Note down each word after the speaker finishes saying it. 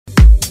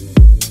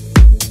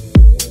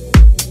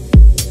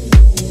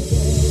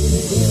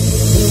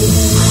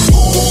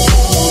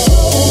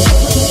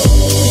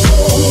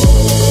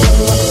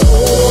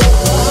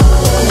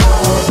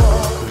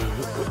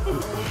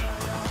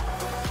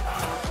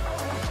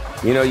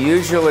You know,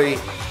 usually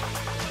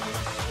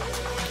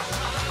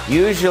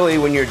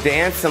when you're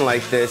dancing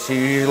like this, you're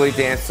usually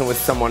dancing with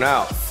someone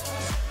else.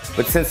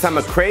 But since I'm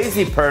a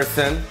crazy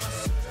person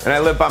and I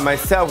live by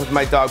myself with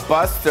my dog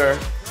Buster,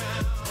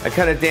 I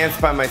kind of dance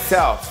by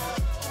myself.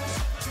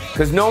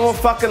 Because no one will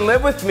fucking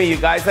live with me, you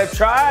guys. I've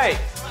tried.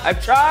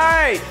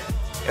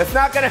 It's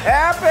not gonna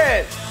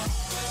happen.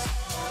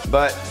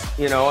 But,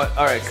 you know what?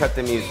 All right, cut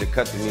the music.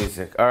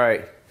 All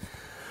right.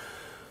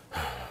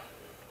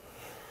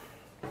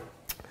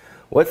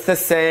 What's the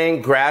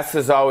saying? Grass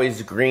is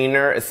always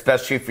greener,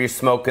 especially if you're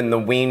smoking the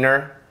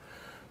wiener.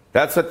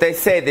 That's what they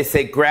say. They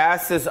say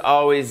grass is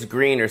always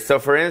greener. So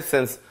for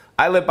instance,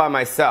 I live by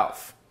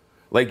myself,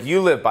 like you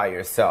live by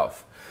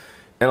yourself.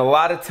 And a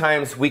lot of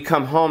times we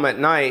come home at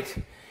night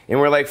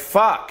and we're like,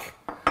 fuck,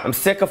 I'm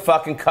sick of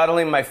fucking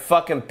cuddling my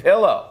fucking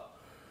pillow.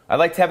 I'd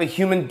like to have a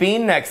human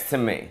being next to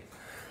me.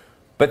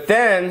 But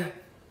then,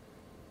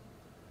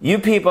 you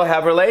people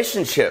have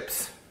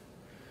relationships.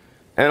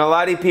 And a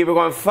lot of you people are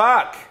going,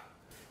 fuck,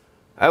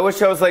 I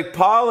wish I was like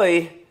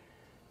Polly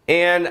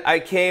and I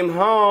came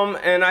home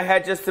and I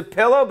had just a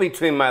pillow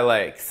between my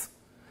legs.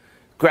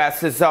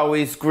 Grass is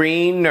always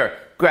greener.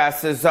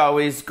 Grass is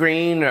always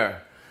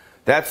greener.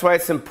 That's why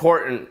it's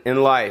important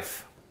in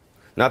life.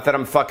 Not that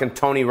I'm fucking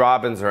Tony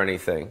Robbins or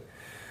anything.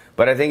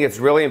 But I think it's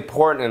really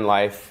important in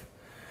life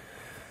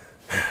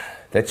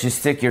that you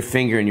stick your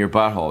finger in your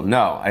butthole.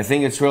 No, I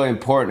think it's really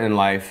important in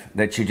life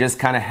that you just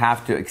kind of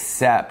have to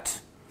accept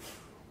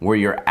where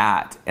you're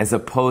at, as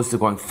opposed to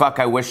going, fuck,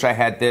 I wish I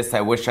had this,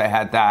 I wish I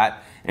had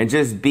that, and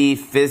just be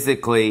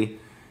physically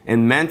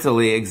and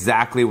mentally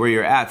exactly where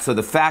you're at. So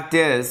the fact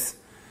is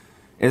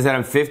that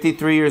I'm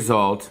 53 years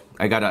old.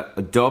 I got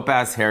a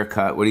dope-ass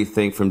haircut. What do you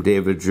think, from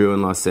David Drew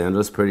in Los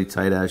Angeles? Pretty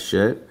tight-ass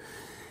shit.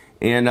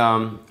 And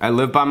I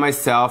live by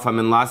myself. I'm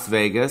in Las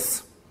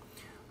Vegas.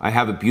 I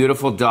have a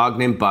beautiful dog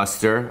named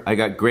Buster. I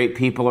got great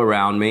people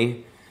around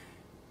me.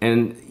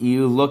 And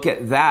you look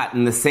at that,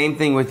 and the same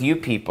thing with you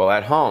people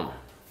at home.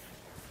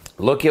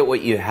 Look at what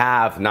you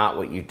have, not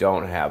what you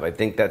don't have. I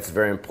think that's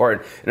very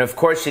important. And of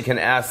course you can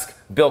ask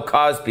Bill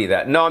Cosby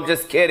that. No, I'm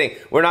just kidding.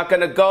 We're not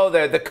going to go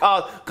there. The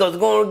Cosby's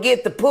going to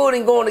get the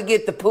pudding, going to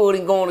get the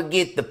pudding, going to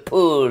get the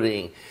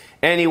pudding.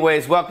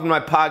 Anyways, welcome to my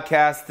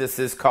podcast. This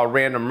is called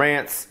Random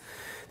Rants.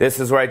 This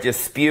is where I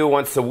just spew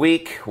once a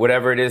week,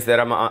 whatever it is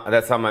that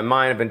that's on my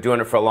mind. I've been doing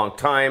it for a long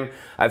time.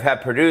 I've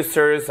had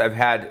producers, I've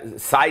had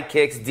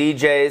sidekicks,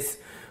 DJs,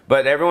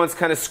 but everyone's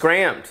kind of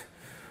scrammed.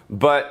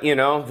 But, you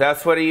know,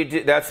 that's what you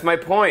do. That's my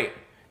point.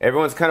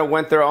 Everyone's kind of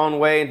went their own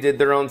way and did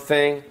their own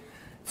thing.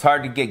 It's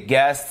hard to get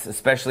guests,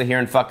 especially here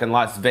in fucking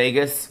Las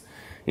Vegas.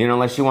 You know,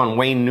 unless you want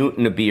Wayne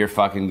Newton to be your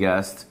fucking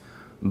guest.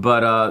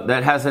 But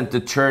that hasn't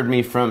deterred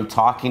me from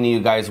talking to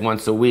you guys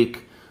once a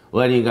week,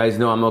 letting you guys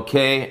know I'm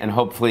okay, and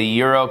hopefully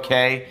you're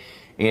okay.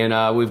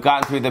 And we've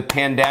gotten through the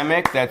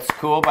pandemic. That's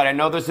cool. But I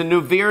know there's a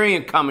new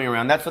variant coming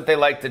around. That's what they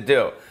like to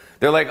do.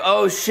 They're like,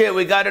 oh shit,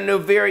 we got a new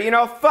variant. You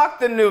know, fuck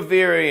the new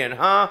variant,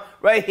 huh?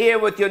 Right here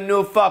with your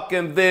new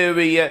fucking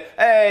variant.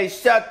 Hey,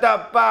 shut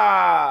up,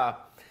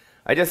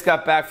 I just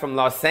got back from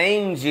Los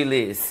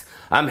Angeles.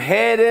 I'm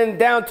heading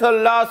down to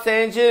Los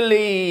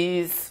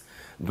Angeles,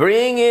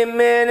 bringing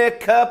in a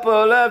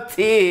couple of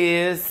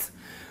tears.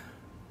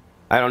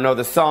 I don't know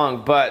the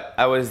song, but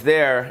I was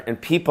there,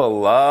 and people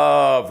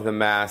love the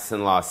mass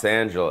in Los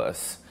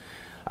Angeles.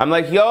 I'm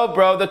like, yo,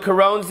 bro, the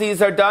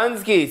Coronzis are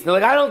Dunskies. They're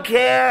like, I don't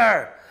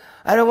care.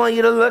 I don't want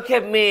you to look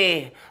at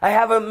me. I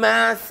have a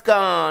mask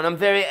on. I'm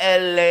very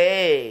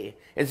LA.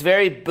 It's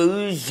very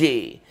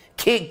bougie.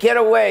 Get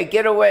away.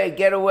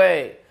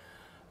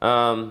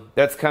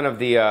 That's kind of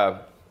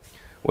the,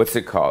 what's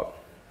it called?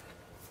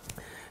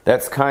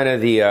 That's kind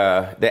of the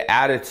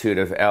attitude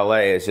of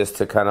LA, is just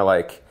to kind of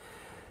like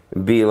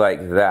be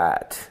like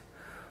that.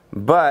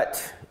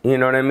 But, you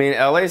know what I mean?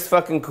 LA's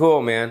fucking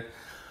cool, man.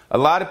 A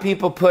lot of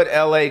people put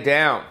LA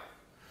down.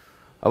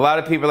 A lot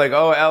of people are like,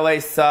 oh, LA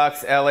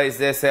sucks, LA's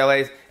this,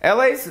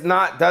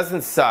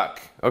 doesn't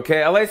suck,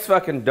 okay? LA's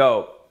fucking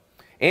dope.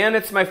 And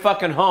it's my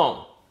fucking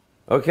home,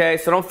 okay?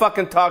 So don't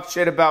fucking talk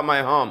shit about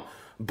my home.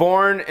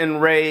 Born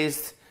and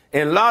raised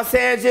in Los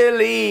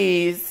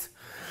Angeles.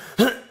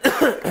 I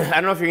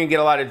don't know if you're gonna get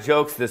a lot of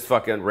jokes this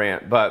fucking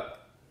rant,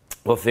 but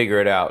we'll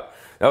figure it out.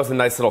 That was a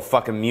nice little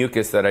fucking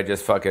mucus that I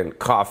just fucking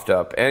coughed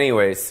up.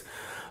 Anyways,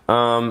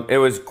 it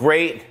was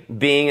great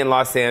being in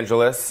Los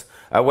Angeles.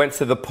 I went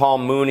to the Paul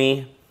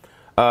Mooney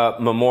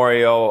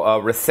Memorial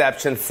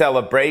Reception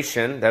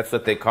Celebration. That's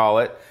what they call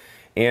it.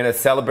 And a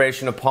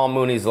celebration of Paul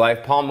Mooney's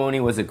life. Paul Mooney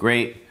was a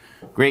great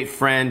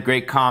friend,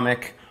 great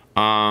comic.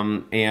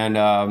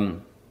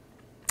 And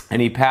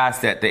he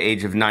passed at the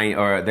age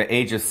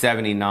of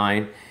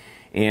 79.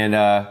 And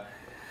I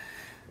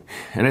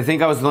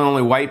think I was the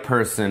only white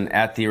person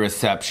at the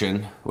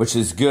reception, which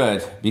is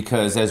good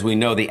because, as we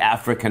know, the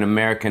African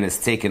American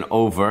has taken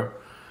over.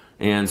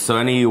 And so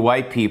any of you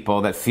white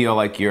people that feel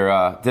like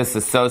you're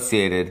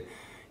disassociated,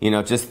 you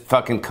know, just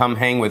fucking come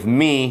hang with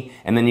me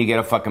and then you get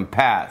a fucking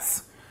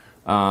pass.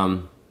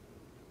 But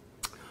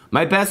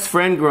My best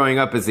friend growing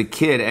up as a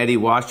kid, Eddie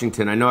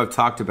Washington, I know I've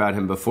talked about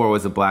him before,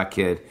 was a black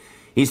kid.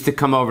 He used to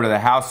come over to the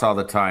house all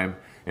the time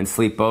and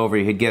sleep over.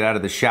 He'd get out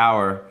of the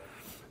shower,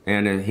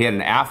 and he had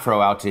an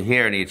afro out to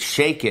here, and he'd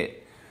shake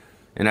it.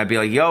 And I'd be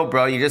like, yo,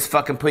 bro, you just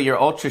fucking put your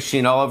Ultra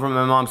Sheen all over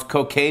my mom's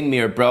cocaine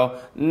mirror, bro.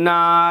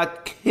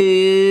 Not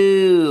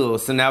cool.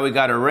 So now we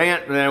got a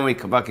rant, and then we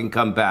fucking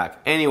come back.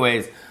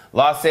 Anyways,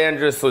 Los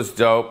Angeles was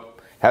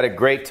dope. Had a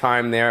great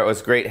time there. It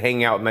was great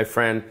hanging out with my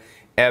friend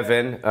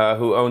Evan,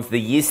 who owns the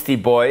Yeasty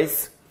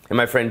Boys, and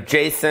my friend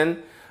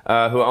Jason,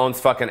 who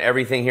owns fucking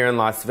everything here in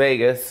Las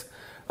Vegas.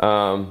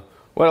 What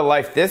a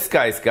life this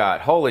guy's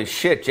got. Holy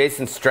shit,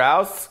 Jason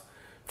Strauss?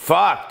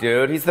 Fuck,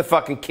 dude. He's the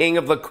fucking king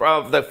of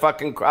the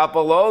fucking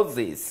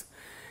Cropolozis.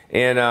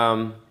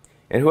 And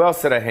who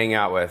else did I hang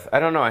out with? I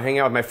don't know. I hang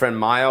out with my friend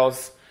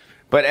Miles.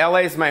 But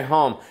LA's my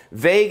home.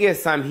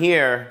 Vegas, I'm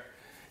here.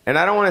 And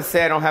I don't want to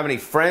say I don't have any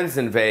friends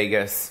in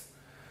Vegas.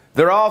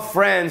 They're all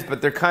friends,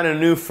 but they're kind of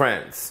new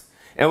friends.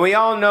 And we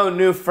all know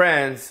new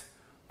friends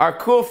are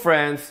cool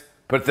friends,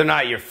 but they're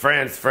not your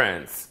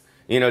friends.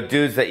 You know,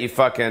 dudes that you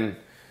fucking,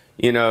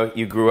 you know,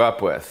 you grew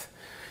up with.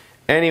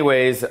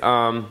 Anyways,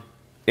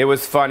 it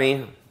was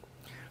funny.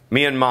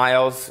 Me and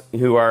Miles,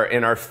 who are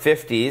in our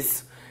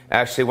 50s,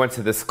 actually went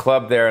to this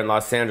club there in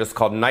Los Angeles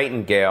called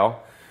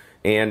Nightingale.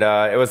 And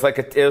it was like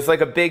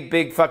a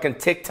big fucking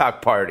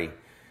TikTok party.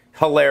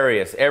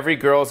 Hilarious. Every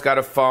girl's got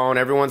a phone.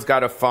 Everyone's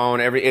got a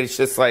phone. It's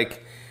just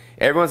like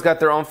everyone's got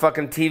their own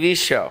fucking TV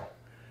show.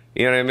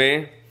 You know what I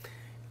mean?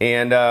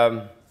 And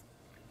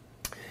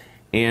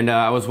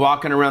I was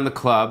walking around the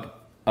club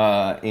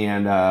you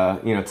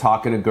know,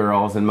 talking to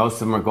girls, and most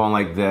of them are going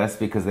like this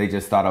because they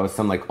just thought I was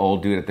some like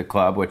old dude at the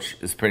club, which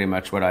is pretty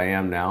much what I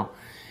am now.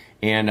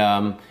 And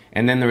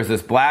then there was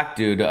this black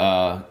dude.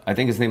 I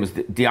think his name was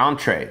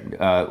DeAndre.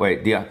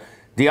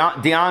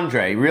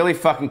 DeAndre, really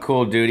fucking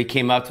cool dude. He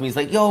came up to me. He's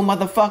like, yo,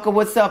 motherfucker,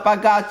 what's up? I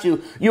got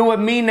you. You're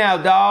with me now,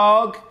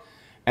 dog.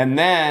 And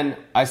then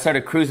I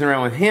started cruising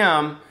around with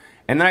him.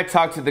 And then I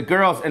talked to the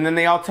girls. And then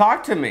they all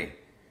talked to me.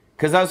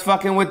 Because I was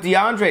fucking with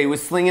DeAndre. He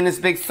was slinging this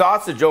big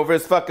sausage over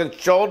his fucking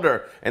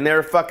shoulder. And they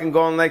were fucking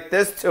going like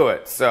this to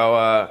it.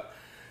 So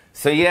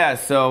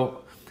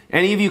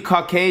any of you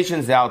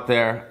Caucasians out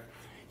there,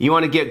 you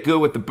want to get good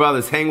with the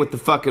brothers, hang with the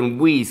fucking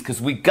Wees. Because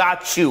we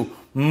got you,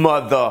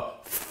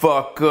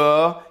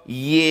 motherfucker.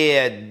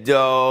 Yeah,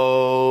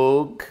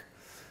 dog.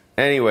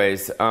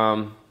 Anyways,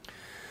 I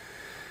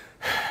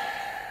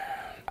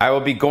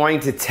will be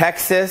going to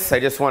Texas. I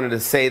just wanted to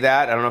say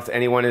that. I don't know if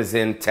anyone is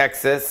in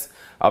Texas.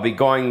 I'll be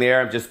going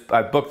there.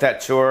 I booked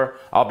that tour.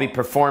 I'll be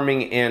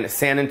performing in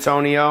San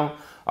Antonio.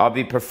 I'll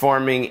be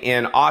performing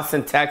in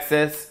Austin,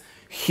 Texas,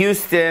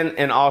 Houston,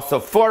 and also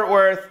Fort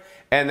Worth,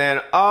 and then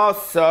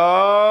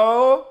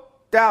also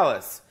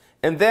Dallas.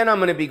 And then I'm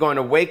going to be going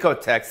to Waco,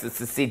 Texas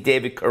to see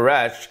David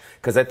Koresh,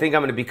 because I think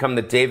I'm going to become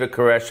the David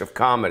Koresh of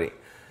comedy.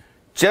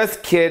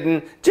 Just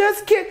kidding, dude,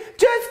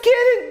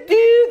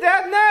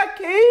 that's not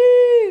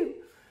cute.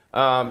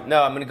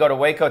 No, I'm going to go to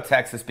Waco,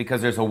 Texas,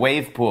 because there's a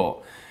wave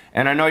pool.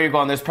 And I know you're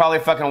going, there's probably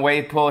a fucking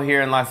wave pool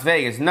here in Las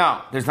Vegas.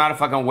 No, there's not a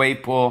fucking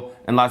wave pool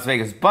in Las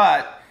Vegas.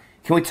 But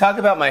can we talk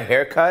about my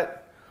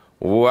haircut?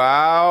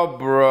 Wow,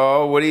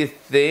 bro, what do you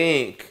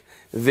think?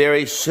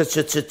 Very cheese.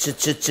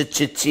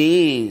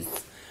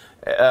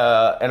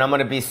 And I'm going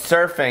to be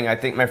surfing. I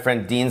think my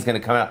friend Dean's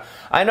going to come out.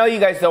 I know you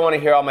guys don't want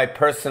to hear all my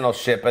personal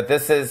shit, but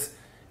this is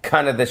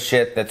kind of the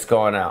shit that's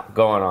going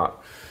on.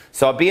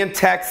 So I'll be in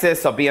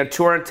Texas. I'll be on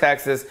tour in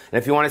Texas. And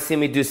if you want to see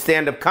me do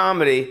stand-up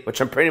comedy, which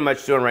I'm pretty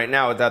much doing right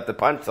now without the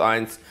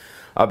punchlines,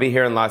 I'll be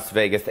here in Las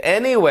Vegas.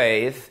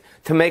 Anyways,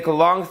 to make a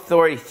long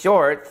story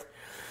short,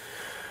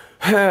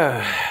 do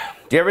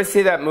you ever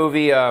see that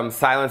movie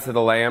Silence of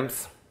the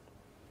Lambs?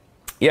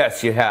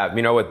 Yes, you have.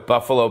 You know, with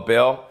Buffalo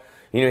Bill.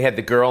 You know, he had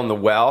the girl in the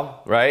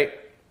well, right?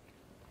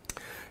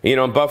 You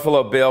know,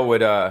 Buffalo Bill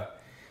would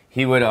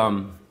he would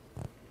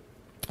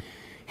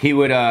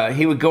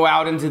go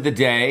out into the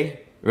day,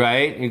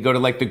 right? He'd go to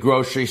like the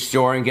grocery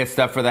store and get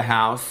stuff for the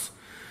house.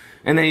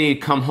 And then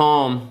he'd come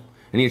home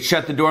and he'd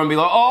shut the door and be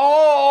like,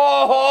 oh.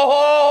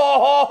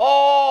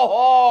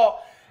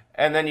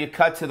 And then you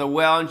cut to the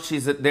well and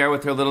she's there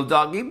with her little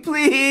doggy.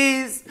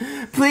 Please,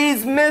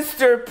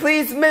 mister,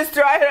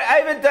 I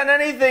haven't done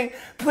anything.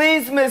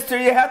 Please, mister,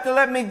 you have to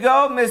let me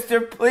go,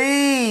 mister,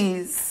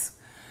 please.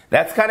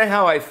 That's kind of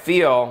how I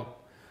feel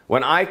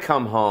when I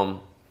come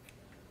home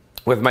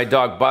with my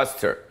dog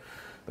Buster.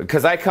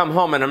 Because I come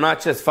home and I'm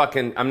not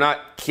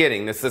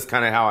kidding. This is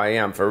kind of how I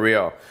am, for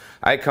real.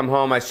 I come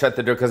home, I shut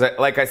the door, because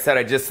like I said,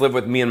 I just live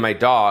with me and my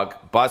dog,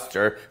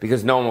 Buster,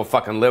 because no one will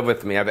fucking live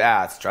with me. I've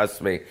asked, trust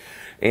me.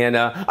 And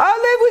I'll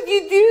live with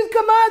you, dude.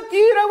 Come on,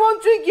 dude. I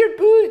won't drink your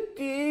booze,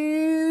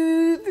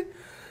 dude.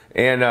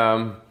 And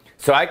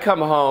so I come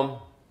home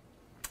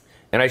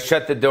and I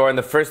shut the door, and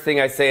the first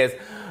thing I say is,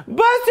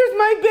 Buster's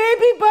my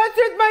baby,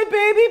 Buster's my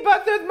baby,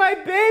 Buster's my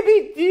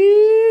baby,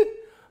 dude.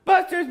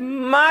 Buster's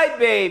my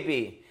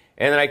baby.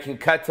 And then I can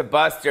cut to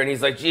Buster, and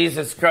he's like,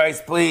 Jesus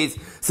Christ, please,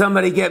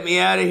 somebody get me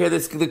out of here.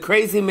 The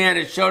crazy man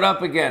has showed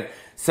up again.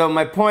 So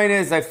my point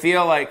is, I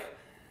feel like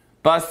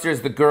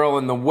Buster's the girl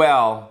in the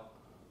well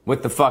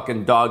with the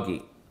fucking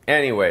doggy.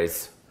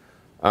 Anyways,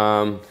 you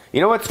know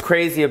what's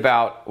crazy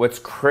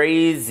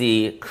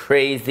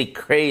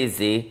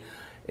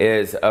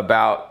is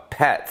about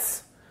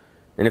pets.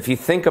 And if you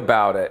think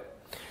about it,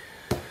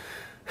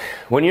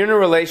 when you're in a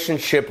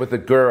relationship with a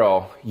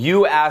girl,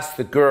 you ask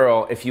the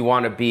girl if you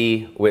want to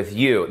be with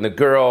you. And the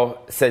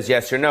girl says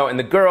yes or no. And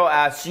the girl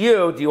asks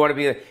you, do you want to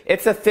be...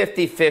 It's a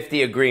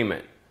 50-50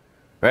 agreement,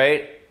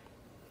 right?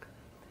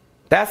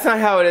 That's not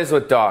how it is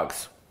with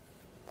dogs.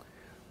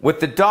 With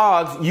the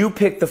dogs, you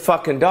pick the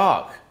fucking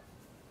dog.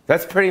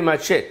 That's pretty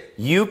much it.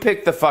 You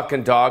pick the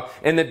fucking dog,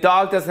 and the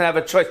dog doesn't have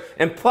a choice.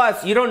 And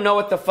plus, you don't know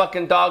what the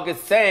fucking dog is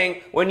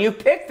saying when you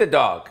pick the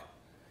dog.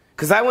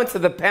 Because I went to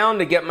the pound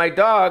to get my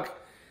dog,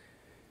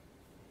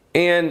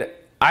 and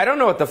I don't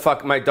know what the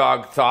fuck my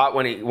dog thought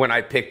when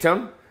I picked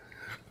him.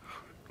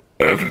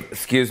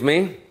 Excuse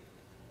me.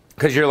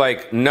 Because you're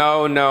like,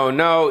 no, no,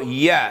 no,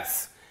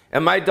 yes.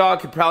 And my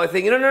dog could probably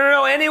think,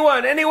 no,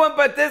 anyone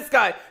but this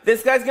guy.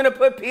 This guy's going to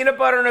put peanut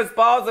butter in his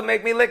balls and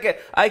make me lick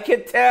it. I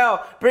can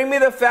tell. Bring me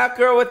the fat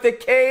girl with the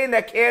cane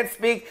that can't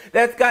speak,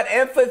 that's got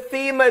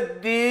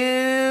emphysema,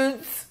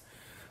 dudes.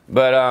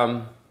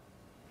 But,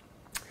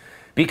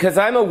 because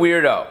I'm a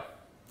weirdo,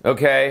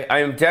 okay? I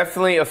am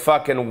definitely a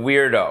fucking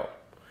weirdo.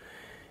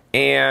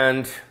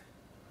 And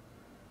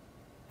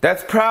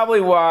that's probably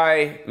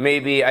why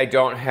maybe I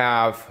don't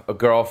have a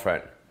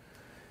girlfriend.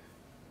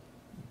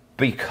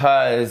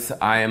 Because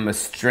I am a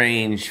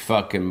strange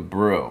fucking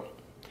brew.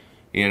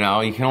 You know,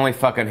 you can only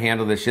fucking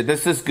handle this shit.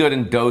 This is good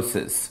in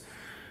doses.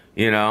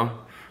 You know?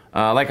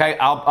 Like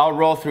I'll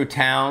roll through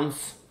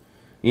towns,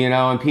 you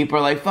know, and people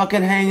are like,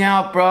 fucking hang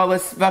out, bro.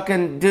 Let's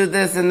fucking do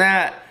this and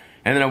that.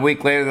 And then a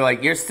week later, they're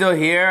like, you're still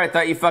here? I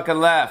thought you fucking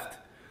left.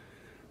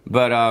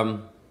 But,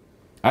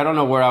 I don't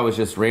know where I was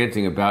just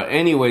ranting about.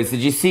 Anyways,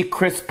 did you see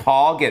Chris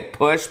Paul get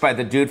pushed by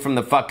the dude from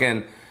the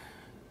fucking...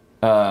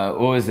 what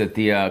was it?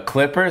 The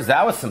Clippers?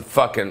 That was some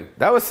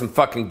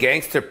fucking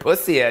gangster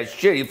pussy ass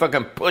shit. You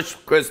fucking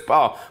pushed Chris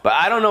Paul. But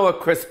I don't know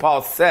what Chris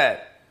Paul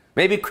said.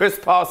 Maybe Chris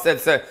Paul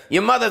said,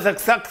 your mother's a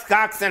sucks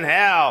cocks in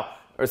hell.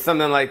 Or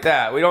something like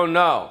that. We don't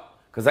know.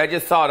 Because I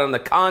just saw it on the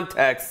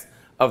context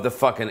of the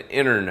fucking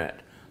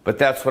internet. But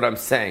that's what I'm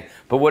saying.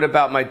 But what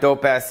about my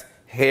dope ass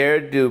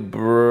hairdo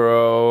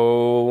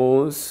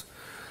bros?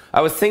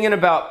 I was thinking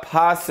about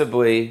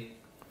possibly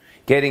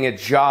getting a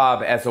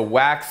job as a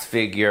wax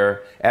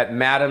figure at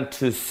Madame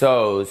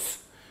Tussauds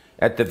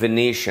at the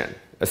Venetian.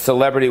 A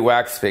celebrity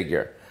wax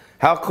figure.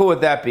 How cool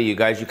would that be, you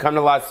guys? You come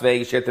to Las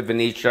Vegas, you're at the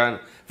Venetian,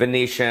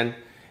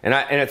 and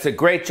it's a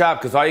great job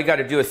because all you got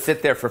to do is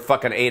sit there for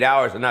fucking 8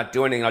 hours and not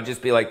do anything. I'll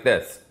just be like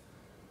this.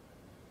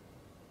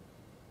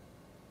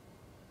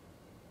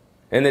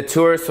 And the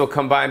tourists will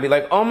come by and be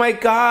like, oh my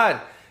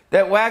God,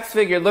 that wax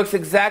figure looks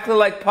exactly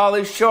like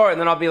Pauly Shore. And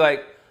then I'll be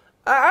like,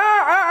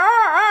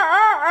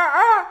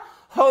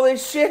 holy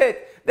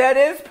shit, that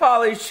is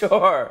Pauly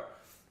Shore.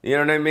 You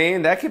know what I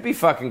mean? That could be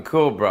fucking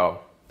cool, bro.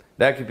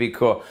 That could be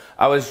cool.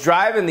 I was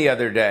driving the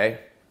other day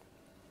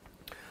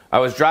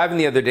on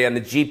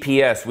the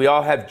GPS. We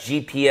all have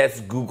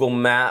GPS, Google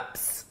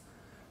Maps,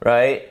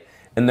 right?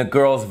 And the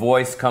girl's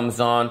voice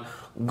comes on.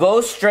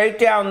 Go straight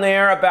down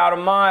there about a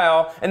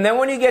mile, and then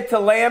when you get to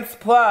Lamps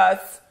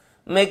Plus,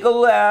 make a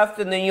left,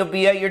 and then you'll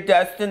be at your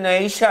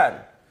destination.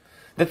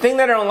 The thing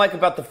that I don't like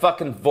about the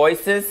fucking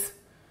voices,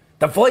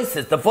 the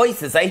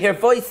voices, I hear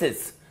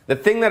voices. The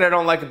thing that I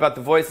don't like about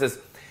the voices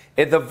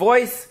is the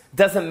voice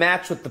doesn't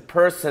match with the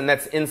person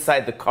that's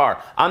inside the car.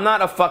 I'm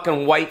not a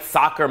fucking white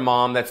soccer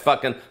mom that's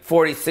fucking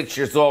 46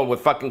 years old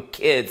with fucking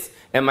kids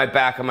in my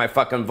back of my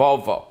fucking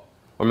Volvo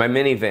or my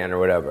minivan or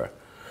whatever.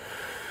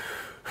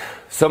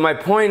 So my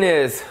point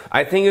is,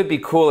 I think it would be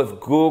cool if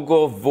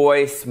Google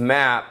Voice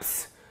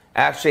Maps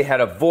actually had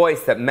a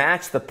voice that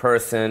matched the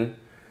person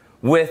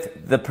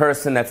with the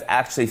person that's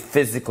actually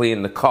physically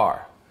in the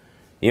car.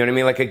 You know what I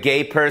mean? Like a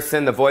gay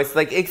person, the voice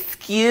like,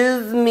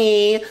 excuse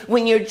me,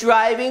 when you're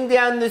driving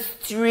down the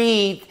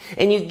street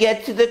and you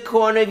get to the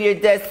corner of your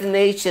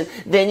destination,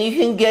 then you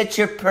can get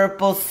your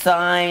purple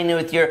sign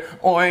with your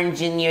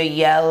orange and your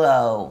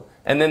yellow.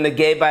 And then the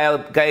gay guy will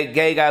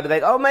be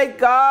like, oh my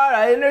God,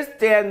 I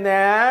understand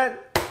that.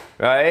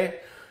 Right?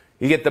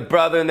 You get the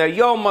brother in there,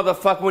 yo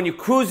motherfucker, when you're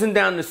cruising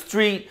down the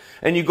street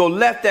and you go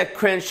left at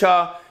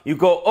Crenshaw, you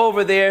go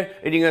over there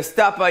and you're going to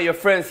stop by your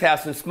friend's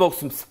house and smoke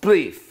some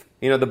spleef.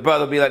 You know, the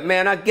brother will be like,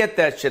 man, I get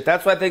that shit.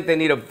 That's why I think they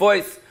need a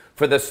voice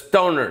for the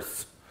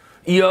stoners.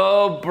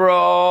 Yo,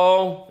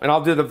 bro. And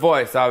I'll do the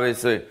voice,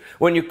 obviously.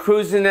 When you're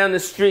cruising down the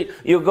street,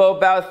 you go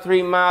about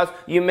 3 miles,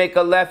 you make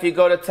a left, you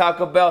go to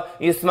Taco Bell,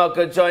 you smoke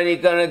a joint, you're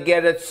gonna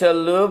get a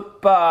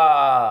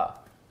chalupa.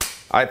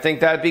 I think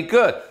that'd be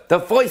good. The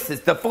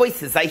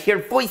voices, I hear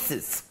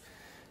voices.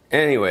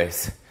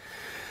 Anyways.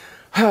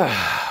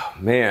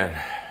 Man.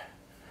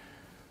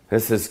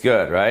 This is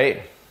good,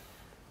 right?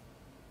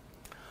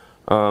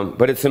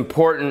 But it's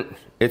important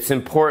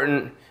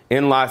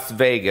in Las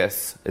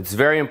Vegas. It's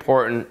very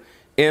important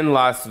in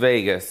Las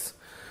Vegas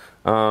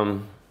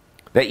that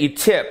you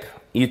tip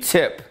you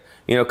tip.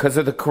 You know, because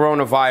of the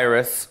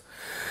coronavirus,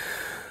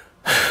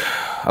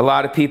 a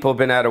lot of people have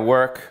been out of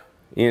work,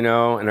 you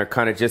know, and are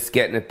kind of just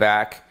getting it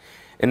back.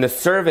 And the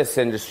service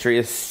industry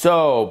is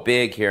so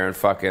big here in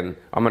fucking,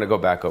 I'm going to go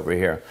back over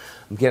here.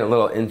 I'm getting a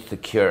little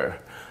insecure.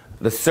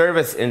 The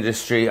service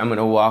industry, I'm going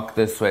to walk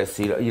this way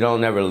so you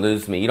don't never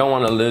lose me. You don't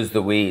want to lose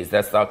the wheeze.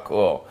 That's not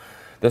cool.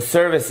 The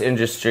service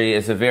industry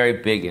is a very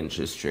big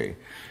industry.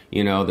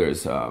 You know,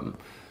 there's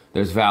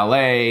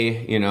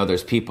valet, you know,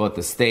 there's people at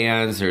the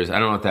stands, I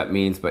don't know what that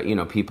means, but, you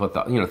know, people at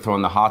the, you know,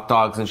 throwing the hot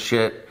dogs and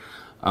shit.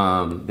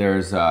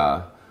 There's,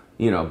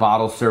 you know,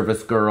 bottle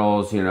service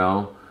girls, you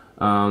know,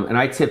 and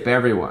I tip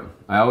everyone.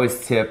 I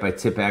always tip, I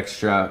tip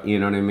extra, you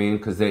know what I mean,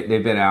 because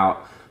they've been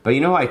out. But you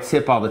know who I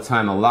tip all the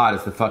time a lot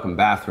is the fucking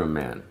bathroom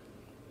man.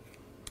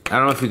 I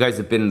don't know if you guys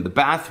have been in the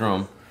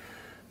bathroom,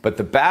 but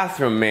the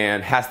bathroom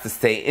man has to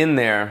stay in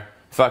there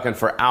fucking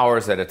for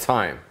hours at a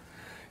time,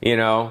 you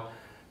know?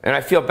 And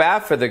I feel bad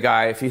for the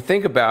guy if you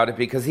think about it,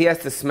 because he has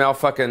to smell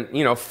fucking,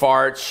 you know,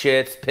 farts,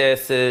 shits,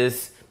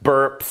 pisses,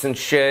 burps and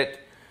shit.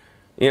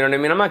 You know what I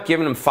mean? I'm not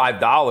giving him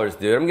 $5,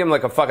 dude. I'm giving him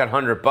like a fucking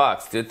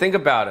 $100, dude. Think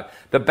about it.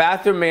 The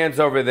bathroom man's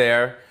over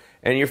there,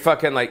 and you're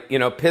fucking like, you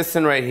know,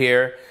 pissing right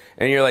here,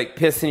 and you're like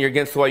pissing, you're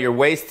against the wall, you're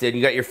wasted.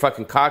 You got your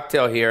fucking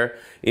cocktail here,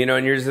 you know,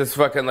 and you're just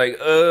fucking like,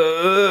 and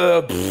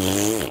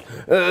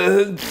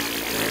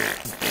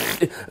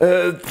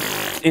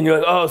you're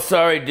like, oh,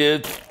 sorry,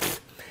 dude.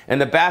 And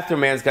the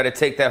bathroom man's got to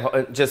take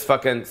that, just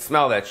fucking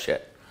smell that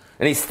shit.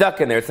 And he's stuck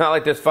in there. It's not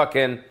like there's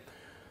fucking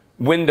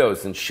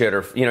windows and shit,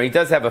 or, you know, he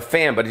does have a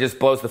fan, but it just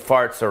blows the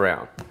farts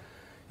around.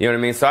 You know what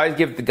I mean? So I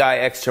give the guy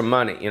extra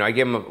money. You know, I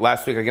gave him,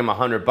 last week I gave him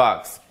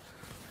 $100.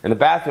 And the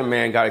bathroom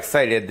man got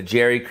excited. He had the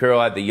Jerry curl,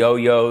 had the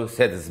yo-yos,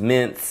 had his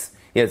mints.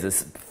 He has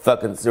this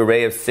fucking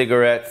array of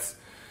cigarettes.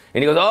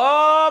 And he goes,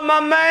 oh, my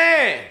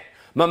man,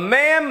 my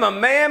man, my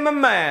man, my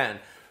man.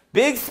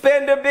 Big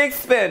spender, big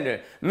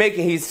spender.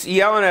 He's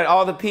yelling at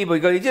all the people. He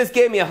goes, he just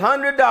gave me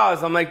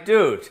 $100. I'm like,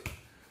 dude,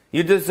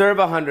 you deserve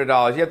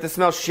 $100. You have to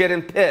smell shit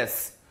and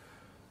piss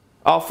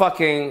all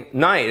fucking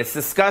night. It's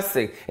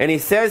disgusting. And he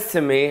says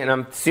to me, and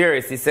I'm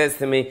serious, he says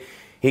to me,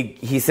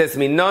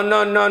 no,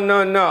 no, no,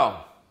 no, no.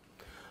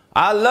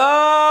 I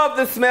love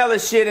the smell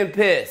of shit and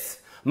piss.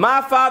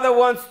 My father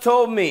once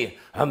told me,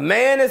 a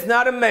man is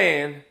not a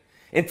man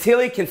until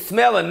he can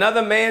smell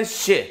another man's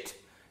shit.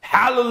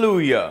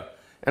 Hallelujah.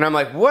 And I'm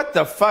like, what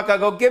the fuck? I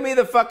go, give me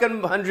the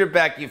fucking 100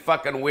 back, you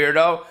fucking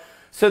weirdo.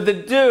 So the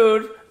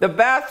dude, the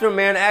bathroom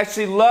man,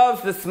 actually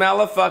loves the smell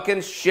of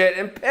fucking shit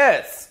and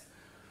piss.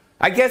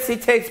 I guess he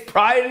takes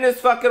pride in his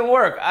fucking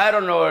work. I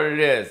don't know what it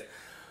is.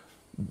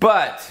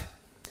 But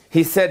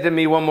he said to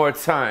me one more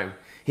time,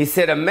 he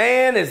said, a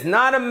man is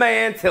not a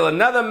man till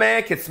another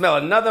man can smell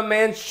another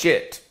man's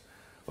shit.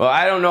 Well,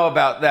 I don't know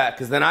about that,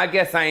 because then I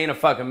guess I ain't a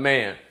fucking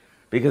man.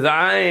 Because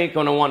I ain't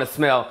going to want to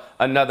smell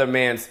another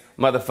man's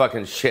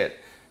motherfucking shit.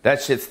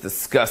 That shit's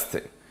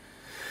disgusting.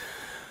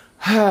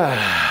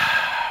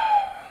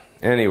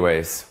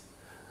 Anyways,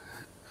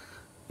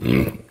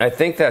 I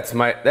think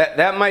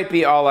that might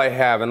be all I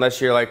have, unless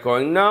you're like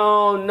going,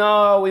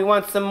 no, we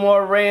want some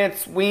more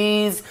rants,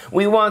 Wheeze.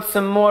 We want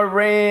some more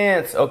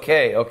rants.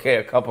 Okay,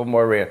 a couple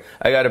more rants.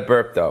 I got to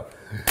burp though.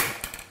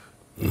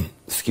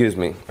 Excuse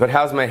me. But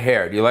how's my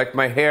hair? Do you like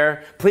my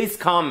hair? Please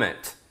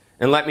comment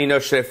and let me know,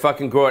 should I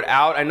fucking grow it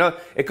out? I know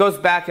it goes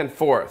back and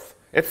forth.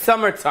 It's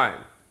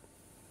summertime.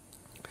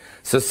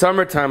 So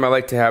summertime, I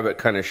like to have it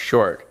kind of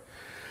short.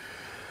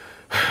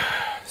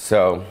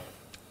 So,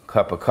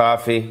 cup of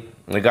coffee.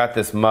 I got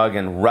this mug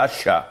in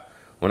Russia.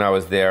 When I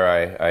was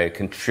there, I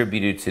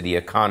contributed to the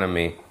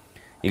economy.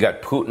 You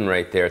got Putin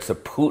right there. It's a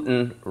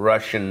Putin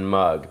Russian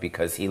mug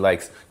because he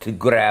likes to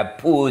grab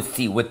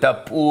pussy with the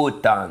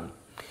Putin.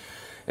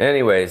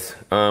 Anyways,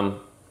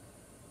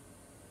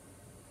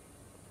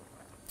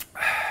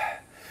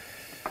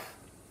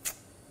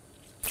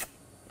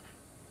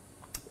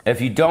 if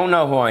you don't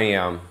know who I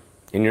am,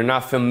 and you're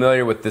not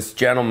familiar with this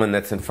gentleman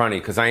that's in front of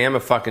you, because I am a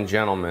fucking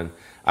gentleman.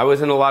 I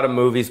was in a lot of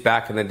movies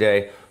back in the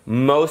day.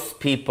 Most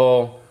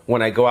people,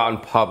 when I go out in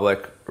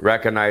public,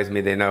 recognize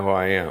me. They know who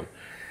I am.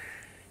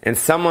 And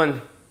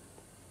someone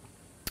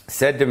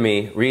said to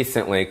me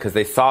recently, because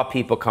they saw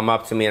people come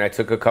up to me and I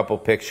took a couple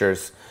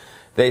pictures,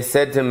 they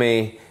said to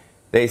me,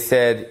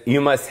 you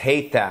must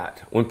hate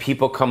that when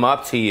people come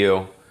up to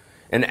you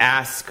and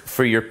ask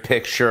for your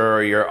picture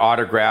or your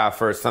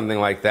autograph or something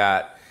like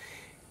that.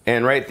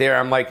 And right there,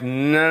 I'm like,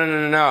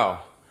 no.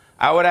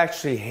 I would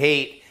actually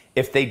hate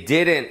if they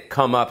didn't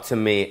come up to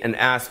me and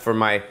ask for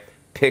my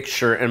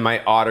picture and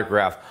my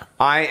autograph.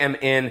 I am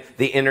in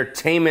the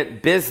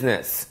entertainment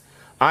business.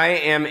 I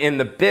am in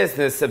the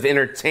business of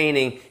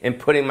entertaining and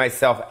putting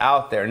myself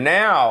out there.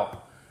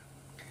 Now,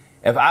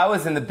 if I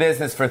was in the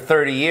business for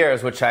 30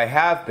 years, which I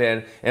have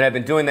been, and I've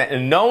been doing that,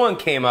 and no one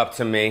came up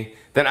to me,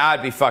 then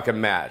I'd be fucking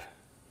mad.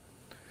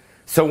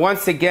 So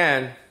once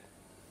again,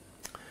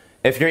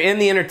 if you're in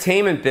the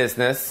entertainment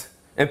business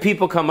and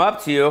people come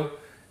up to you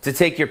to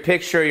take your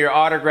picture, your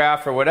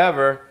autograph, or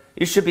whatever,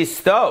 you should be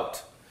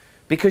stoked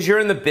because you're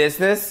in the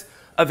business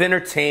of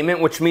entertainment,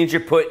 which means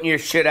you're putting your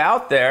shit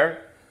out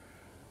there,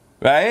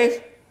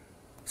 right?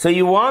 So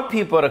you want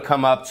people to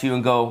come up to you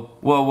and go,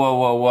 whoa, whoa,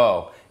 whoa,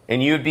 whoa.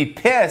 And you'd be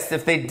pissed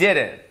if they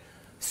didn't.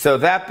 So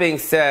that being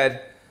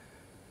said,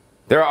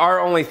 there are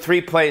only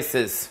 3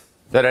 places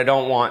that I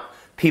don't want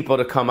people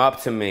to come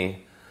up to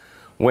me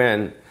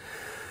when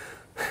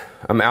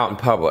I'm out in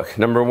public.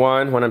 Number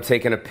 1, when I'm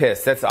taking a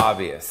piss. That's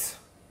obvious.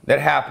 That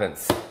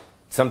happens.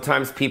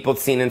 Sometimes people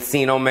seen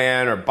Encino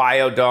Man or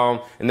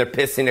Biodome and they're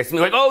pissing next to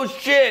me like, oh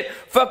shit,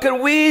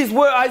 fucking Wheeze,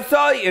 what I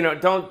saw you. You know,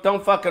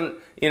 don't fucking,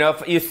 you know,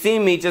 if you see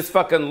me, just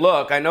fucking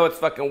look. I know it's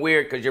fucking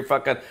weird because you're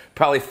fucking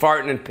probably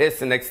farting and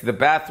pissing next to the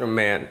bathroom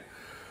man.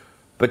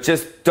 But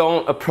just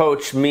don't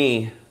approach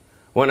me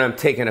when I'm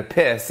taking a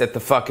piss at the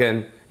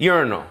fucking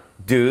urinal,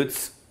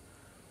 dudes.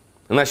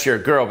 Unless you're a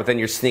girl, but then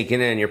you're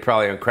sneaking in, you're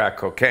probably on crack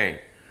cocaine.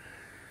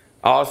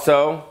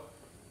 Also,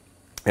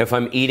 if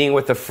I'm eating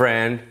with a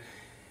friend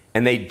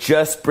and they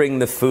just bring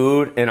the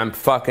food and I'm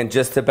fucking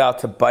just about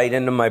to bite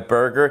into my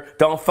burger,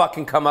 don't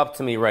fucking come up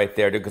to me right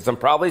there, dude, because I'm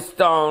probably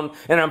stoned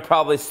and I'm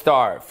probably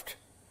starved.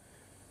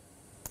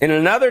 And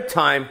another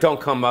time,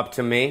 don't come up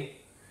to me,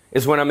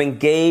 is when I'm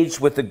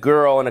engaged with a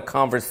girl in a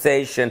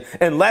conversation,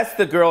 unless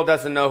the girl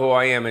doesn't know who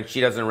I am and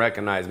she doesn't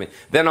recognize me.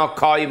 Then I'll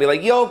call you and be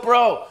like, yo,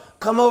 bro,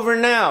 come over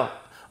now.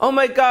 Oh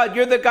my God,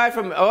 you're the guy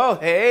from, oh,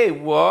 hey,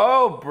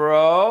 whoa,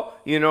 bro.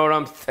 You know what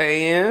I'm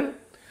saying?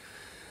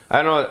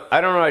 I don't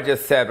know what I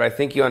just said, but I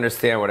think you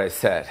understand what I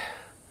said.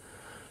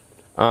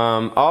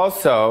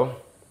 Also,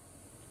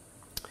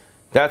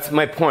 that's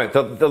my point.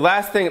 The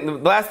last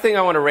thing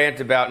I want to rant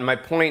about, and my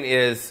point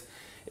is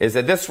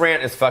that this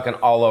rant is fucking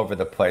all over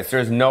the place.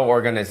 There's no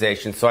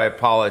organization, so I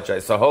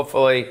apologize. So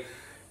hopefully,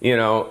 you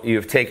know,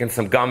 you've taken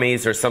some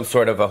gummies or some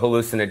sort of a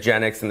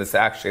hallucinogenics and this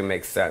actually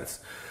makes sense.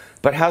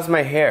 But how's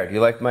my hair? Do you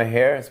like my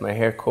hair? Is my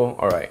hair cool?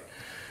 All right.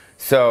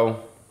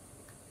 So,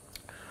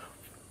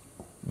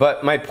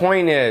 but my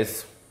point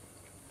is,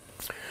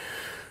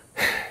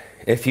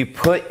 if you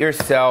put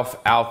yourself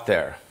out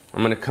there,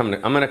 I'm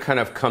gonna kind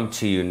of come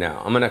to you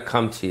now. I'm gonna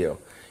come to you.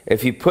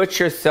 If you put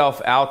yourself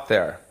out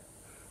there,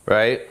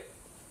 right,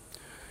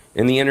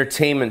 in the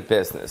entertainment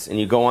business, and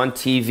you go on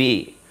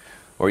TV,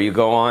 or you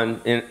go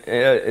on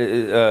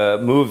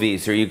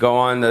movies, or you go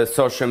on the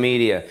social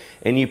media,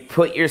 and you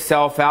put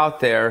yourself out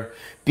there,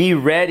 be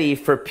ready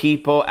for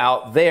people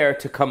out there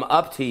to come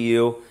up to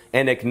you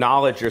and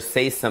acknowledge or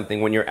say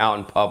something when you're out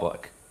in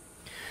public.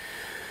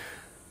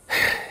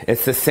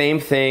 It's the same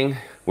thing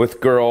with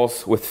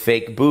girls with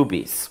fake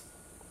boobies.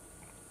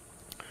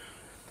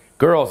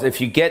 Girls, if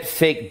you get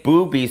fake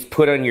boobies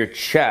put on your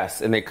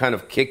chest and they kind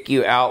of kick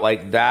you out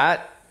like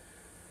that,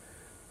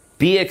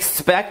 be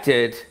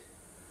expected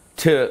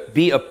to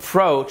be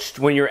approached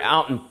when you're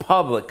out in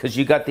public because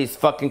you got these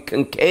fucking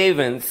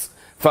concavens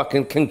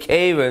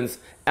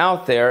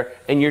out there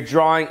and you're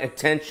drawing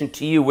attention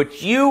to you,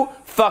 which you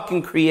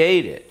fucking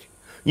created.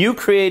 You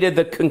created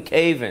the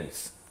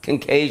concavens.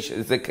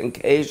 The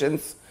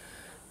Caucasians.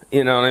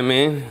 You know what I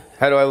mean?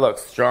 How do I look?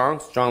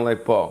 Strong? Strong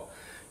like Paul.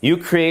 You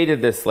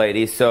created this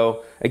lady,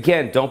 so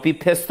again, don't be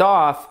pissed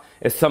off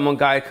if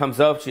guy comes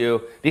up to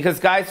you, because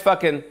guys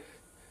fucking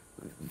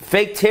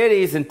fake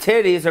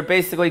titties are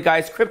basically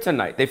guys'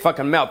 kryptonite. They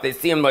fucking melt. They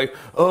see them like,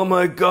 oh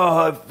my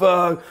God,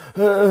 fuck.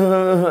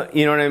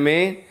 You know what I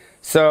mean?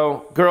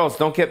 So, girls,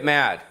 don't get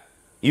mad.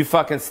 You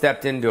fucking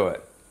stepped into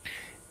it.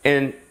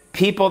 And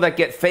people that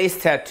get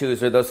face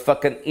tattoos or those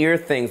fucking ear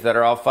things that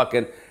are all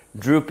fucking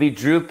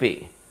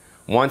droopy.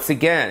 Once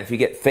again, if you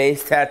get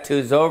face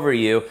tattoos over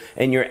you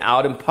and you're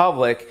out in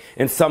public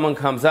and someone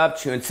comes up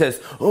to you and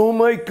says, oh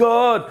my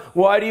God,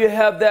 why do you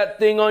have that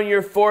thing on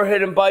your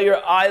forehead and by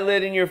your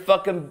eyelid and your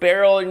fucking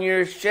barrel and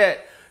your shit?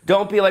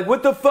 Don't be like,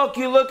 what the fuck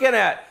you looking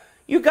at?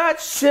 You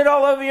got shit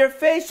all over your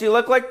face. You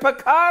look like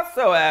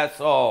Picasso,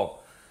 asshole.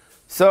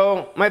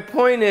 So my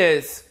point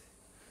is,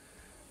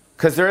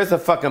 because there is a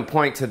fucking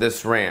point to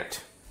this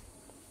rant.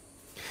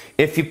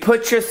 If you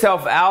put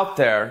yourself out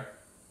there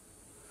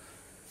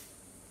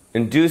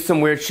and do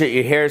some weird shit,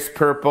 your hair's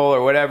purple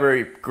or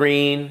whatever,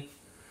 green,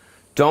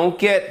 don't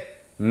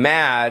get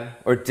mad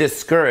or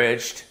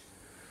discouraged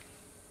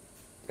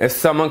if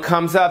someone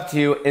comes up to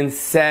you and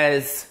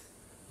says,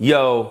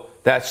 yo,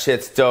 that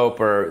shit's dope,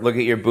 or look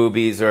at your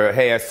boobies, or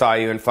hey, I saw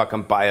you in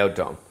fucking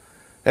Biodome.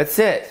 That's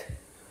it.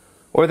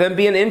 Or then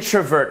be an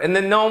introvert, and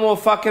then no one will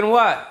fucking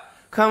what?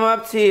 Come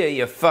up to you,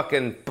 you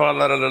fucking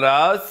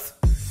blah-blah-blah-blahs.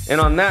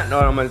 And on that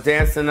note, I'm going to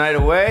dance the night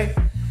away.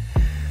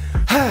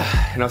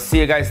 And I'll see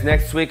you guys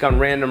next week on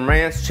Random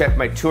Rants. Check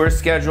my tour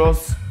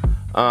schedules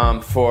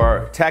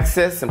for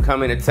Texas. I'm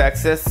coming to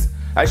Texas.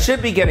 I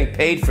should be getting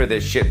paid for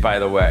this shit, by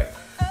the way.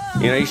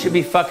 You know, you should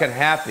be fucking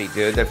happy,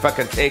 dude. That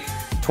fucking take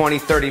 20,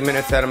 30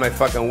 minutes out of my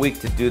fucking week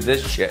to do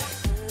this shit.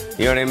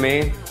 You know what I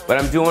mean? But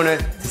I'm doing it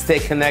to stay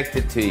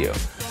connected to you.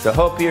 So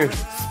hope you're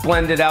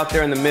splendid out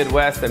there in the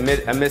Midwest. I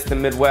miss the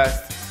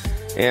Midwest.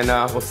 And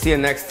we'll see you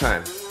next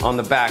time on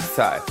the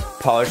backside.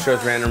 Pauly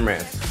Show's Random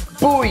Rants.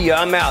 Booyah,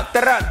 I'm out.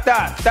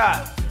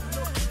 Da-da-da-da.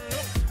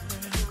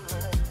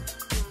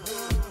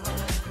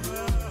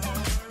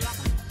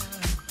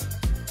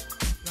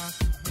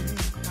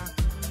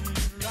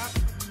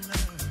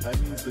 I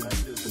mean,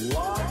 the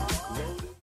block